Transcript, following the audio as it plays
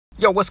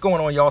Yo, what's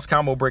going on, y'all? It's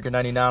Combo Breaker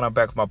 99. I'm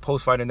back with my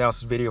post-fight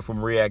analysis video for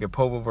Mariya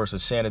Agapova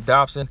versus Shana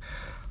Dobson.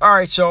 All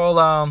right,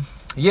 y'all.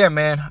 Yeah,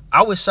 man,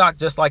 I was shocked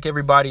just like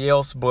everybody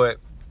else, but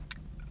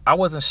I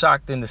wasn't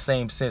shocked in the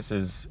same sense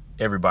as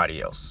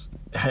everybody else.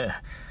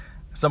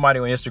 Somebody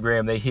on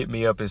Instagram, they hit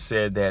me up and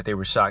said that they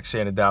were shocked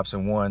Shana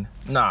Dobson won.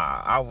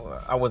 Nah,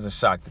 I wasn't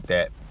shocked at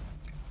that.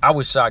 I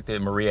was shocked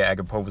at Mariya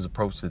Agapova's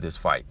approach to this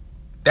fight.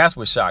 That's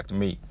what shocked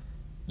me.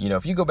 You know,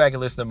 if you go back and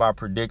listen to my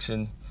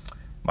prediction,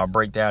 my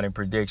breakdown and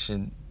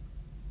prediction,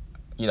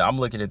 you know, I'm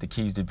looking at the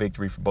keys to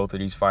victory for both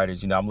of these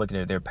fighters. You know, I'm looking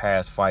at their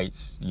past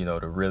fights, you know,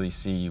 to really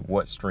see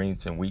what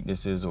strengths and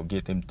weaknesses will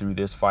get them through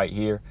this fight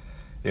here,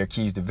 their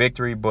keys to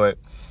victory. But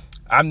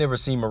I've never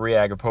seen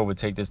Mariya Agapova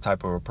take this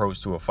type of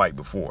approach to a fight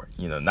before.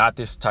 You know, not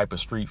this type of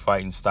street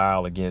fighting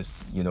style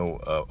against, you know,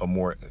 a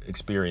more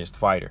experienced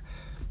fighter.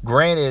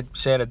 Granted,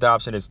 Shana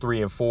Dobson is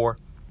 3-4,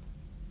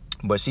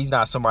 but she's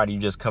not somebody you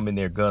just come in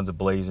there guns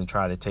a-blazing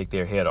trying to take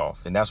their head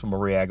off. And that's what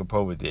Mariya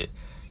Agapova did.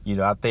 You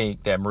know, I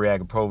think that Mariya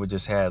Agapova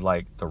just had,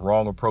 like, the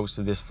wrong approach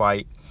to this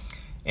fight.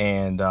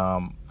 And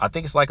I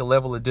think it's like a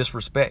level of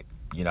disrespect.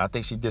 You know, I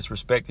think she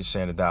disrespected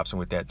Shana Dobson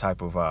with that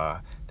type of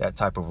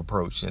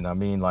approach. And I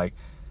mean, like,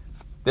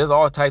 there's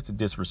all types of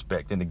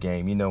disrespect in the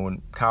game. You know,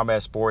 in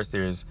combat sports,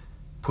 there's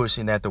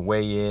pushing at the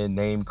weigh-in,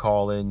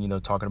 name-calling, you know,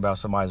 talking about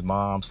somebody's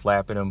mom,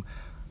 slapping them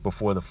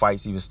before the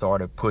fights even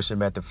started, pushing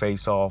them at the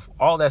face-off.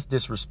 All that's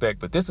disrespect.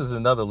 But this is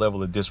another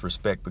level of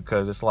disrespect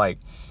because it's like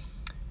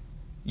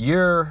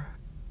you're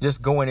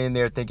just going in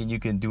there thinking you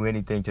can do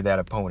anything to that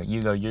opponent.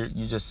 You know, you're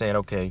just saying,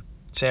 okay,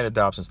 Shana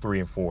Dobson's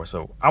 3-4,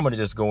 so I'm going to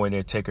just go in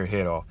there, take her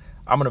head off.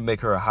 I'm going to make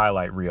her a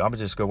highlight reel. I'm going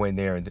to just go in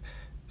there and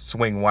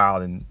swing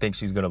wild and think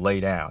she's going to lay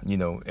down, you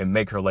know, and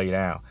make her lay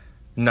down.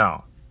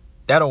 No,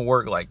 that don't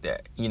work like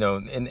that, you know,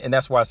 and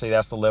that's why I say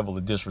that's the level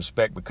of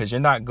disrespect, because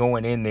you're not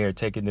going in there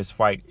taking this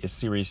fight as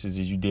serious as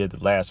you did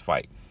the last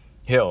fight.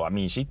 Hell, I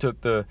mean, she took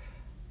the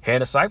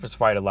Hannah Cifers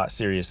fight a lot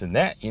serious than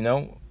that, you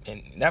know,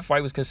 and that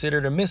fight was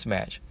considered a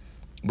mismatch.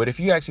 But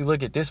if you actually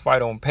look at this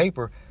fight on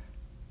paper,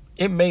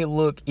 it may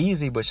look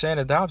easy, but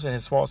Shana Dobson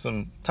has fought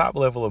some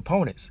top-level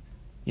opponents.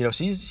 You know,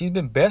 she's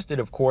been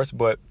bested, of course,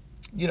 but,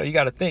 you know, you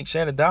got to think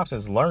Shana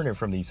Dobson's learning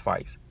from these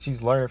fights.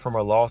 She's learning from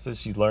her losses.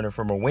 She's learning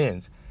from her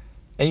wins.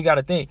 And you got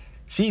to think,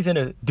 she's in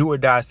a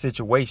do-or-die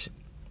situation.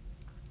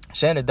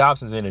 Shana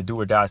Dobson's in a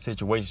do-or-die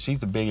situation.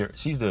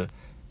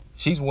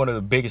 She's one of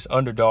the biggest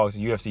underdogs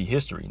in UFC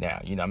history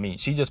now. You know what I mean?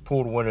 She just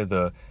pulled one of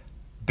the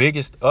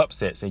biggest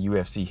upsets in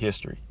UFC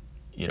history.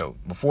 You know,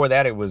 before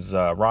that it was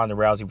Ronda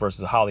Rousey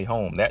versus Holly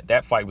Holm.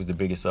 That fight was the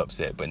biggest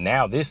upset. But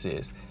now this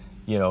is,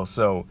 you know,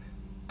 so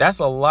that's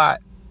a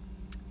lot.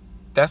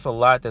 That's a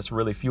lot that's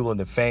really fueling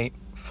the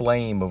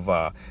flame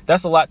of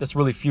that's a lot that's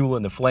really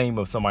fueling the flame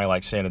of somebody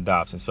like Shana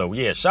Dobson. So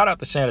yeah, shout out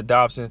to Shana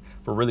Dobson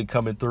for really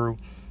coming through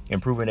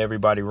and proving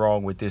everybody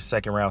wrong with this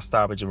second round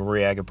stoppage of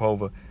Mariya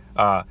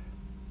Agapova.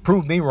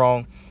 Proved me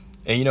wrong.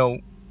 And you know,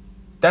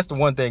 that's the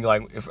one thing,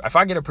 like if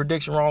I get a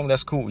prediction wrong,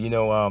 that's cool. You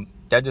know,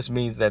 that just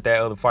means that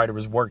other fighter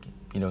is working,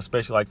 you know,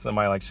 especially like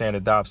somebody like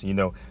Shana Dobson. You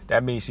know,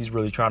 that means she's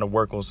really trying to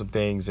work on some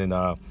things and,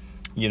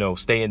 you know,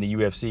 stay in the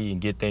UFC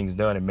and get things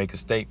done and make a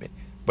statement.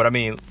 But, I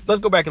mean, let's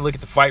go back and look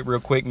at the fight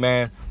real quick,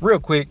 man. Real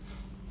quick.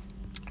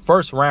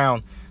 First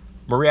round,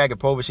 Mariya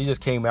Agapova, she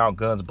just came out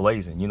guns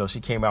blazing. You know,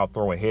 she came out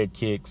throwing head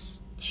kicks,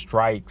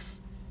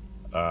 strikes,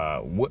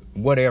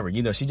 whatever.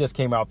 You know, she just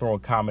came out throwing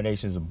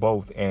combinations of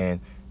both. And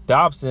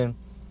Dobson,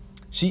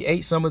 she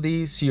ate some of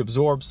these, she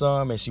absorbed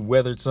some, and she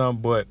weathered some.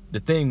 But the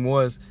thing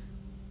was,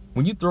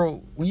 when you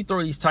throw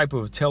these type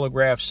of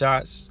telegraph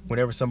shots,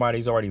 whenever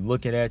somebody's already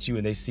looking at you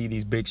and they see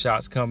these big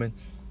shots coming,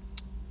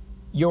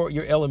 your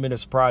element of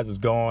surprise is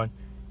gone,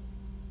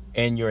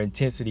 and your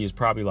intensity is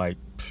probably like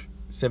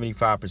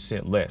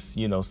 75% less.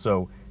 You know,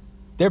 so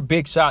they're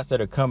big shots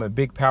that are coming,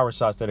 big power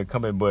shots that are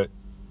coming. But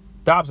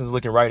Dobson's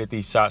looking right at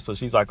these shots, so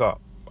she's like, oh,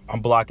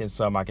 I'm blocking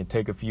some. I can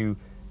take a few.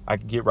 I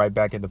can get right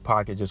back in the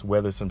pocket, just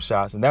weather some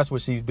shots. And that's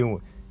what she's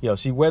doing. You know,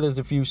 she weathers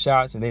a few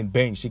shots, and then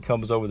bang, she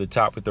comes over the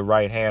top with the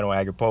right hand on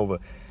Agapova.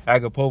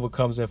 Agapova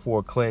comes in for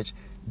a clinch.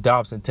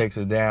 Dobson takes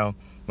her down.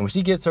 And when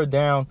she gets her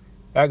down,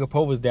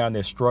 Agapova's down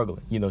there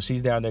struggling. You know,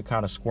 she's down there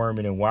kind of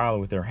squirming and wilding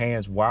with her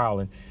hands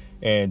wilding.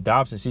 And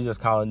Dobson, she's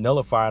just kind of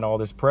nullifying all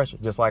this pressure.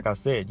 Just like I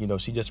said, you know,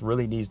 she just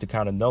really needs to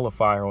kind of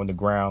nullify her on the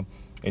ground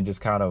and just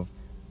kind of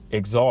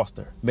exhaust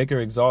her. Make her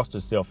exhaust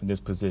herself in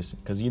this position.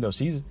 Because, you know,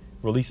 she's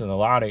releasing a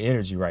lot of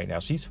energy right now.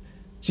 She's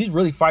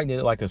really fighting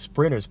at like a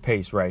sprinter's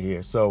pace right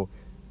here. So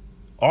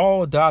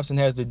all Dobson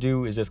has to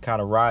do is just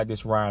kind of ride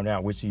this round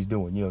out, which she's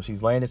doing. You know,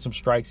 she's landing some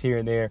strikes here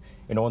and there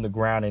and on the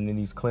ground and in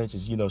these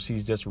clinches. You know,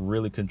 she's just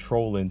really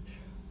controlling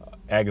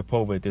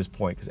Agapova at this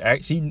point,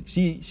 because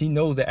she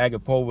knows that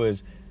Agapova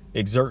is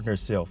exerting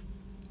herself.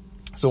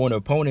 So when an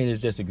opponent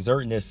is just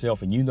exerting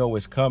herself and you know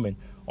it's coming,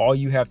 all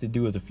you have to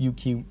do is a few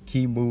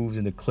key moves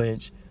in the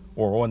clinch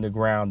or on the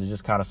ground to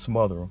just kind of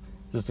smother them.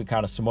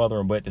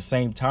 But at the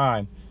same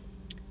time,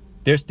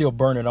 they're still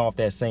burning off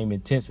that same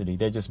intensity.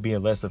 They're just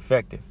being less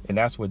effective. And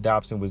that's what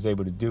Dobson was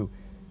able to do.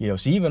 You know,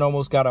 she even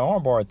almost got an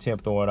armbar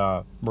attempt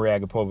on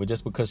Mariya Agapova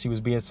just because she was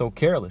being so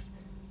careless.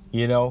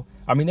 You know,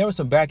 I mean, there were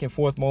some back and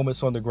forth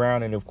moments on the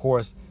ground, and of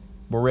course,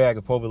 Mariya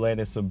Agapova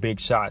landed some big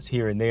shots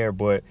here and there,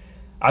 but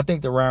I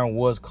think the round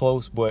was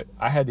close, but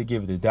I had to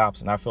give it to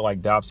Dobson. I feel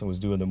like Dobson was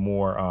doing the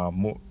more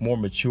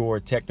mature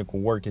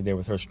technical work in there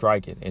with her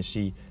striking, and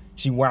she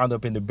wound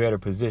up in the better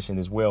position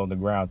as well on the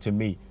ground to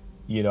me.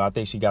 You know, I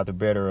think she got the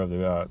better of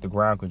the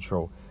ground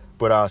control.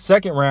 But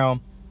second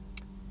round,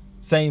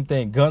 same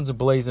thing, guns are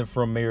blazing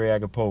from Mariya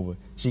Agapova.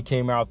 She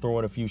came out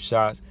throwing a few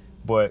shots,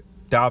 but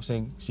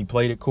Dobson, she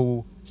played it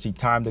cool. She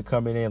timed it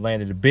coming in,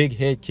 landed a big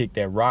head kick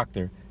that rocked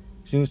her.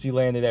 As soon as she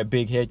landed that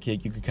big head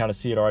kick, you could kind of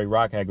see it already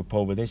rock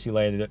Agapova. Then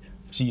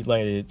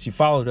she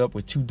followed up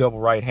with two double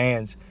right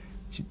hands,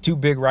 two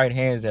big right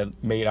hands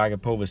that made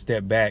Agapova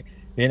step back.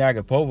 Then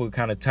Agapova,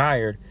 kind of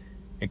tired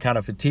and kind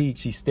of fatigued,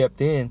 she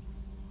stepped in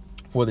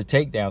for the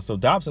takedown. So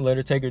Dobson let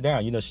her take her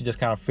down. You know, she just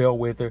kind of fell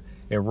with her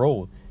and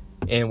rolled.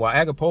 And while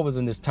Agapova's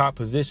in this top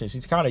position,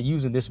 she's kind of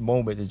using this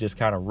moment to just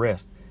kind of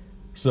rest.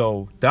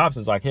 So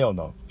Dobson's like, hell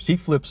no. She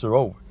flips her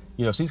over.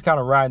 You know, she's kind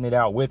of riding it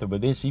out with her,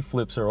 but then she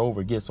flips her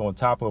over, gets on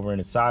top of her in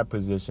a side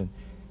position,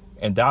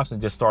 and Dobson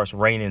just starts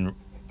raining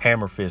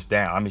hammer fists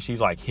down. I mean,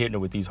 she's like hitting her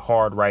with these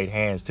hard right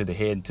hands to the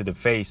head and to the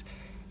face.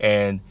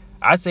 And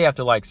I'd say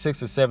after like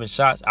 6 or 7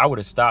 shots, I would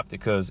have stopped it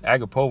because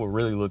Agapova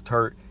really looked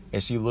hurt,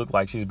 and she looked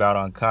like she's about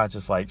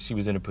unconscious, like she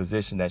was in a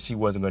position that she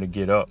wasn't going to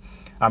get up.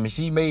 I mean,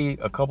 she made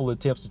a couple of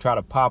attempts to try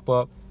to pop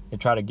up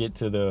and try to get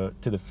to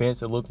the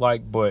fence, it looked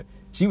like, but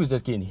she was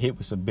just getting hit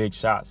with some big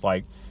shots.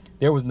 Like,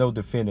 there was no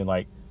defending.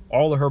 Like,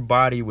 all of her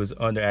body was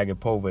under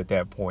Agapova at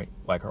that point.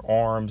 Like, her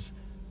arms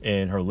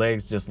and her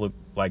legs just looked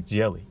like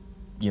jelly.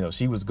 You know,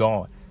 she was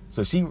gone.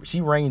 So she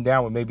rained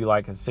down with maybe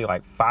like, I'd say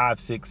like 5,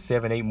 6,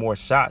 7, 8 more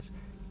shots,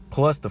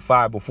 plus the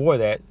 5 before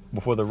that,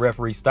 before the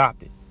referee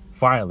stopped it.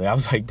 Finally, I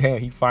was like, damn,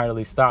 he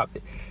finally stopped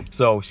it.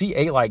 So she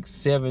ate like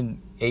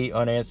 7, 8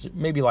 unanswered,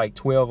 maybe like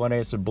 12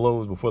 unanswered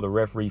blows before the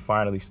referee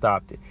finally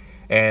stopped it.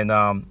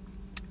 And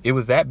it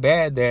was that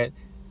bad that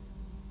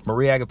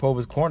Mariya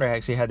Agapova's corner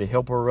actually had to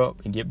help her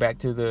up and get back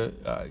to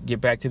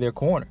their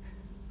corner.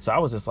 So I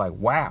was just like,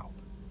 wow.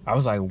 I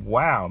was like,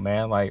 wow,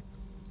 man. Like,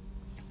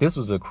 this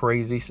was a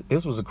crazy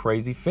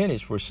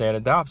finish for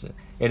Shana Dobson.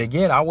 And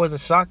again, I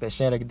wasn't shocked that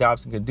Shana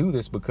Dobson could do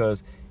this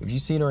because if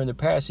you've seen her in the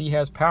past, she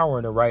has power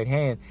in her right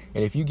hand.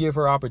 And if you give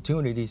her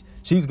opportunities,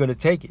 she's going to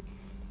take it.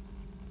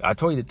 I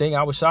told you the thing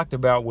I was shocked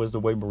about was the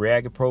way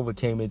Mariya Agapova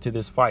came into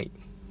this fight.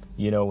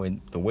 You know,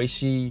 and the way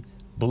she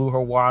blew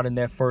her wad in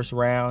that first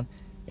round,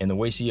 and the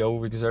way she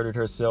overexerted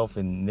herself,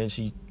 and then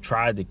she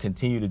tried to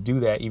continue to do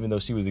that even though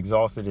she was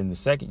exhausted in the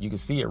second. You can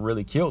see it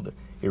really killed her.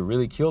 It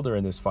really killed her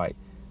in this fight.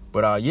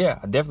 But yeah,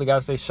 I definitely got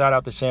to say shout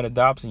out to Shana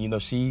Dobson. You know,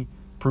 she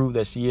proved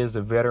that she is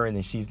a veteran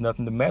and she's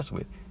nothing to mess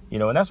with. You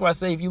know, and that's why I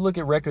say if you look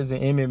at records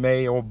in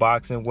MMA or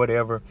boxing,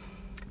 whatever,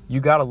 you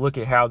got to look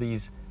at how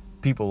these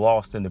people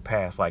lost in the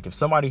past. Like, if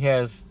somebody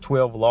has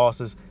 12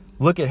 losses,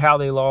 look at how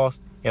they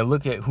lost and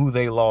look at who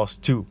they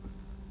lost to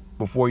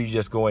before you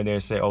just go in there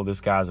and say, oh,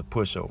 this guy's a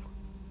pushover.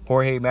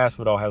 Jorge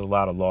Masvidal has a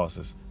lot of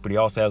losses, but he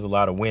also has a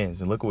lot of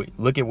wins. And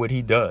look at what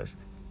he does.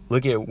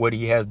 Look at what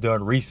he has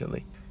done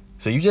recently.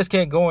 So you just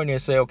can't go in there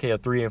and say, okay, a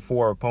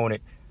 3-4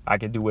 opponent, I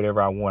can do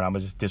whatever I want. I'm going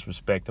to just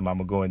disrespect them. I'm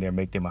going to go in there and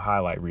make them a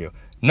highlight reel.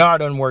 No, it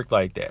doesn't work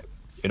like that.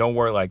 It don't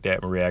work like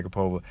that, Mariya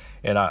Agapova.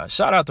 And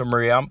shout out to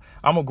Mariya.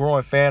 I'm a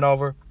growing fan of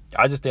her.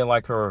 I just didn't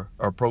like her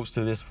approach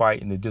to this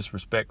fight and the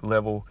disrespect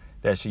level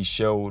that she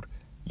showed,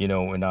 you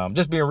know, and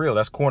just being real,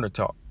 that's corner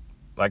talk.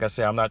 Like I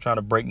said, I'm not trying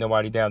to break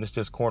nobody down. It's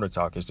just corner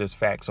talk. It's just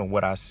facts on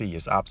what I see.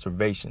 It's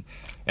observation.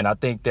 And I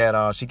think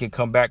that she can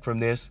come back from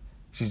this.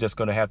 She's just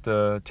going to have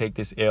to take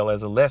this L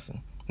as a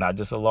lesson. Not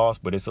just a loss,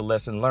 but it's a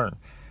lesson learned.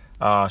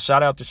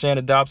 Shout out to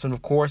Shana Dobson,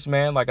 of course,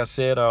 man. Like I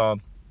said, one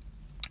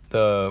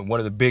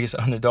of the biggest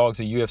underdogs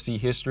in UFC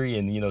history.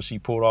 And, you know, she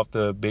pulled off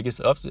the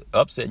biggest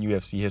upset in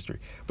UFC history.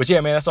 But,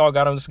 yeah, man, that's all I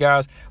got on this,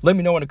 guys. Let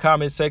me know in the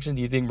comment section.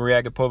 Do you think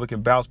Mariya Agapova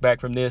can bounce back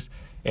from this?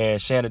 And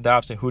Shana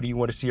Dobson, who do you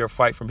want to see her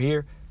fight from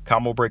here?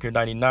 Combo Breaker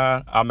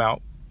 99. I'm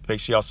out. Make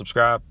sure y'all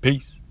subscribe.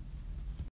 Peace.